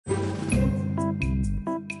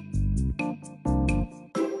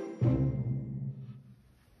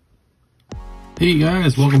Hey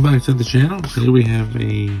guys, welcome back to the channel. Today we have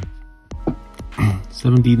a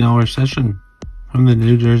 $70 session from the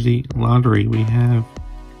New Jersey Lottery. We have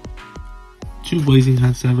two Blazing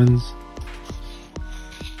Hot 7s,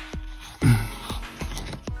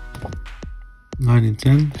 9 and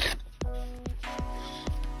 10,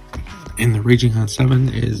 and the Raging Hot 7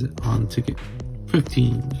 is on ticket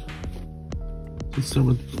 15. Let's start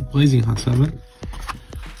with the Blazing Hot 7.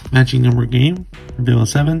 Matching number game. Reveal a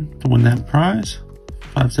 7 to win that prize.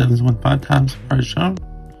 5 7s win 5 times the prize shown.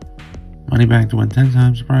 Money back to win 10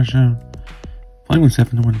 times the prize shown. Playing with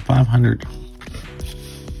 7 to win 500.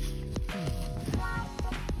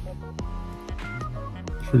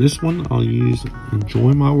 For this one, I'll use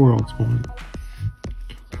Enjoy My World coin.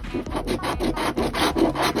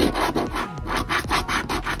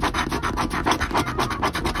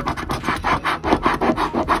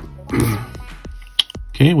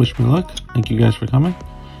 Okay, wish me luck. Thank you guys for coming.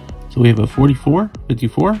 So we have a 44,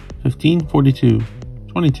 54, 15, 42,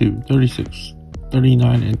 22, 36,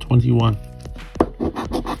 39, and 21.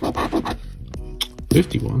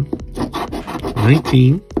 51,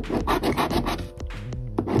 19,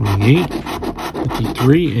 28,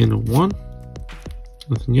 53, and 1.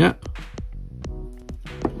 Nothing yet.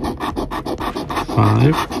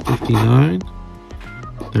 5, 59,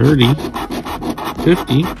 30,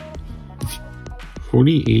 50,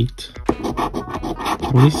 48,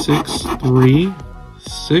 26, 3,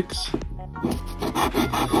 6,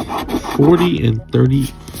 40, and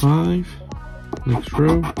 35. Next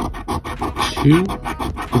row, 2,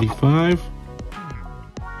 45,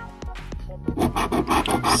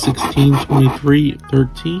 16, 23,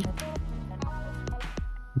 13.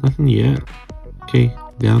 Nothing yet. Okay,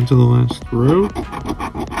 down to the last row,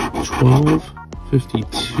 12,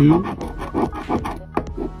 52,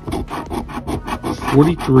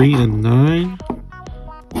 43, and 9.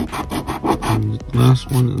 And the last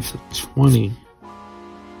one is a 20.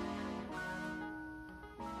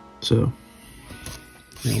 So,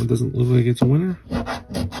 that one doesn't look like it's a winner.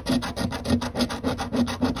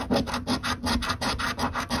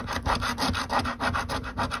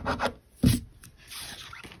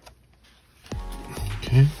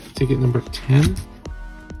 Okay, ticket number 10.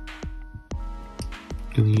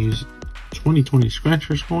 Gonna use 2020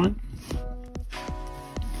 Scratchers coin.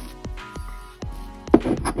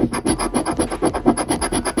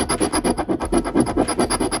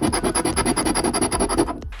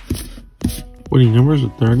 Winning numbers are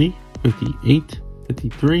 30, 58,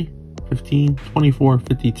 53, 15, 24,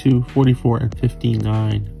 52, 44, and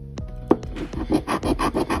 59.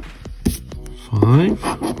 5,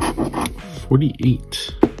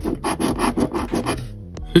 48,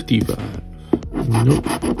 55, nope,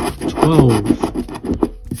 12,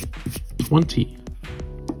 20,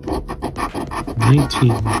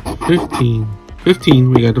 19,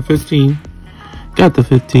 15, we got the 15, got the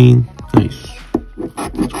 15, nice.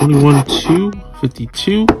 21, 2,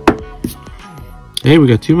 52. Hey, we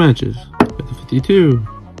got two matches. Got the 52.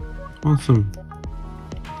 Awesome.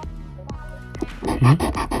 Okay.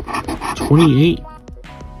 28,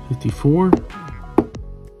 54,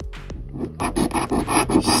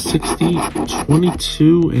 60,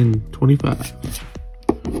 22, and 25.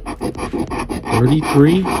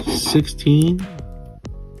 33, 16,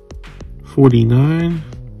 49,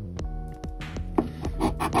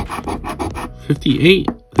 58.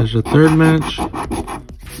 There's a third match.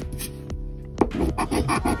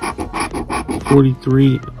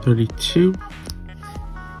 43, 32,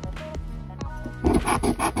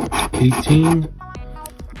 18,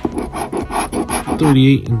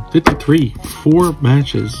 38, and 53. 4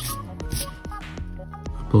 matches,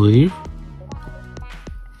 I believe.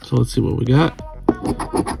 So let's see what we got.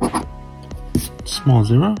 Small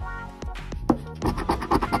 0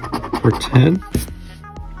 for 10.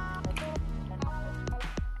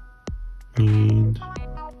 And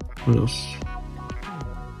what else?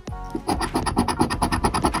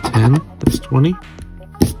 10, that's 20.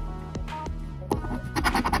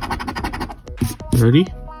 30.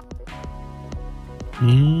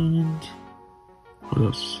 And what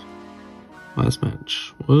else? Last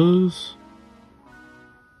match was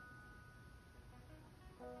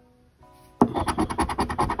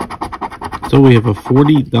so we have a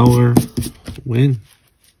 $40 win.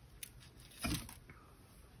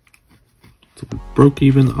 So we broke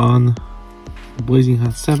even on the Blazing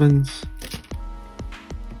Hot 7s.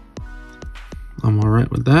 I'm alright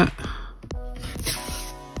with that.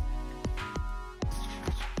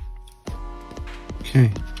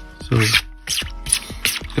 Okay, so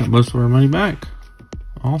got most of our money back.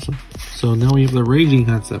 Awesome. So now we have the Raging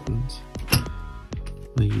Hot 7s.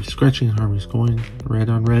 I use Scratching Harmony's coin, red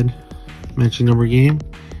on red. matching number game.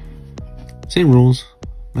 Same rules,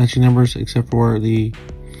 matching numbers, except for the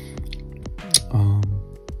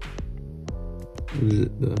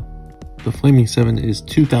the Flaming 7 is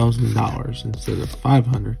 $2,000 instead of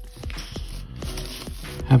 $500.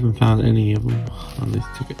 Haven't found any of them on this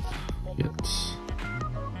ticket yet. Oops.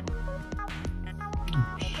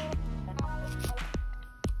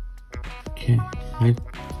 Okay,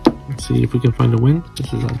 let's see if we can find a win.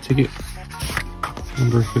 This is on ticket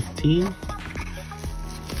number 15.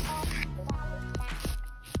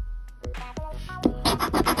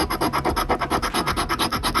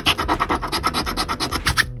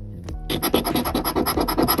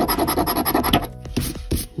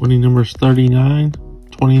 Winning numbers 39,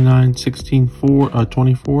 29, 16, 4,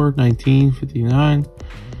 24, 19, 59,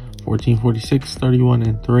 14, 46, 31,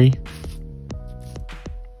 and 3.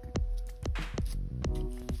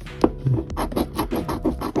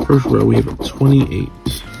 First row we have 28,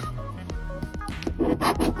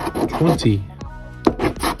 20,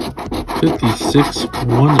 56,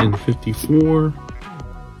 1, and 54,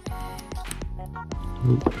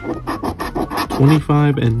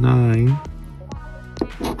 25, and 9,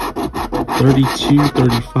 32,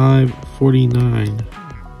 35, 49.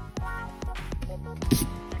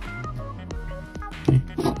 Okay.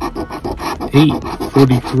 8,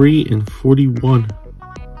 43, and 41.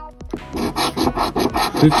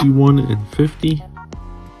 51 and 50.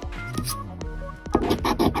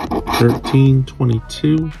 13,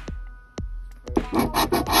 22.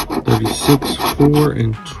 36, 4,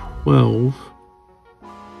 and 12.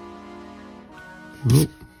 Nope.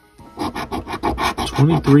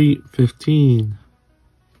 23, 15,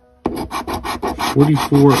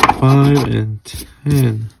 44, 5, and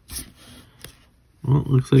 10. Well, it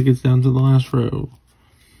looks like it's down to the last row.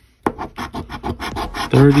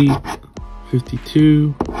 30,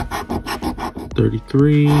 52,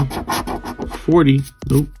 33, 40.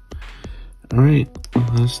 Nope. Alright,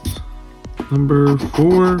 last number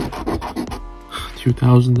 4,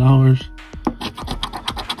 $2,000.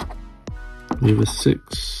 We have a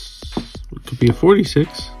 6. It could be a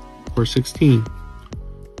 46 or 16.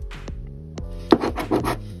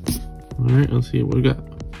 Alright, let's see what we got.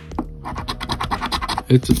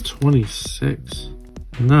 It's a 26.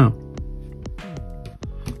 No.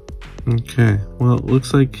 Okay, well, it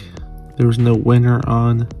looks like there was no winner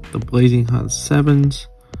on the Blazing Hot 7s.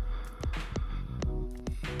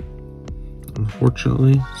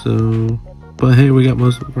 Unfortunately, so... But hey, we got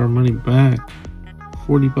most of our money back.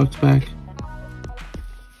 40 bucks back.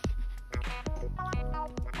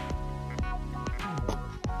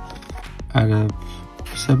 Out of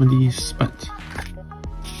 70 spent.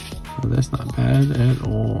 So that's not bad at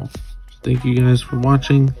all. Thank you guys for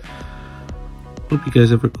watching. Hope you guys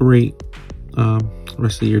have a great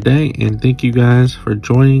rest of your day, and thank you guys for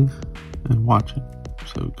joining and watching.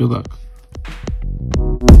 So good luck.